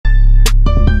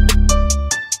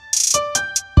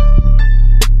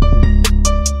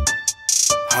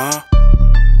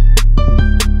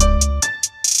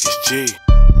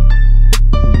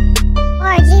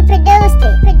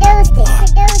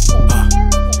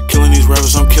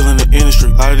killing the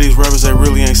industry. A lot of these rappers, they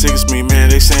really ain't sick as me,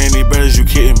 man. They saying they better, you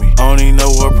kidding me? I don't even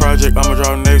know what project I'ma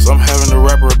drop next. I'm having a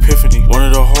rapper epiphany. One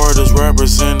of the hardest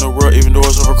rappers in the world, even though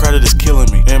it's overcrowded, it's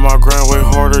killing me. And my grind way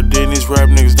harder than these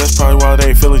rap niggas. That's probably why they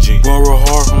ain't feeling G. Going real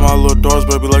hard for my little daughters,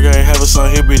 baby, like I ain't have a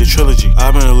son, he'll be the trilogy.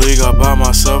 I'm in the league all by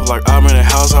myself, like I'm in a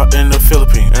house out in the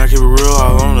Philippines. And I keep it real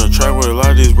all on the track with a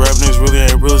lot of these rap niggas really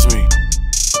ain't real as me.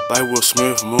 Like Will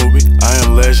Smith movie, I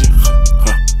am legend.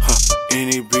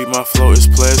 Any beat, my flow is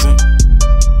pleasant.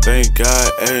 Thank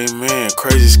God, amen.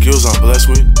 Crazy skills I'm blessed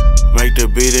with. Make the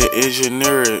beat and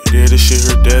engineer it. Yeah, this shit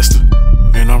here destined.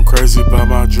 And I'm crazy about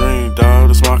my dream, dawg,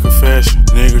 that's my confession.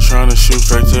 Nigga tryna shoot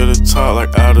straight to the top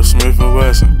like out of Smith &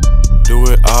 Wesson. Do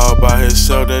it all by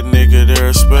himself, that nigga there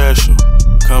is special.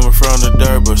 Coming from the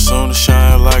dirt, but soon to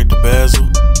shine like the bezel.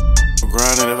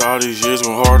 Grinding if all these years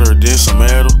went harder than some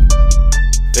metal.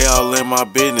 They all in my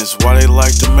business, why they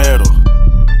like the metal?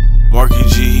 Marky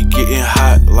G, he getting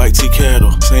hot like tea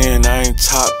kettle. Saying I ain't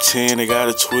top 10, they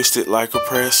gotta twist it like a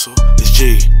pretzel. It's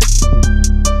G.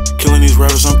 Killing these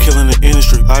rappers, I'm killing the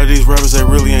industry. A lot of these rappers, they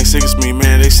really ain't sick as me,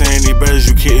 man. They saying they better,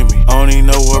 you kidding me? I don't even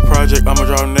know what project I'ma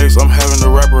drop next. I'm having a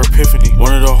rapper epiphany. One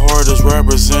of the hardest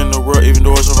rappers in the world, even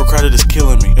though it's overcrowded, it's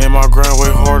killing me. And my grind way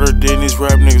harder than these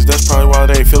rap niggas. That's probably why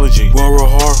they ain't feeling G. Going real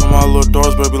hard for my little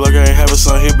daughters, baby, like I ain't have a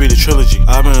son, he'll be the trilogy.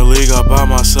 I'm in the league all by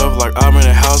myself, like I'm in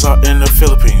a house out in the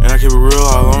Philippines. And I keep it real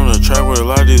all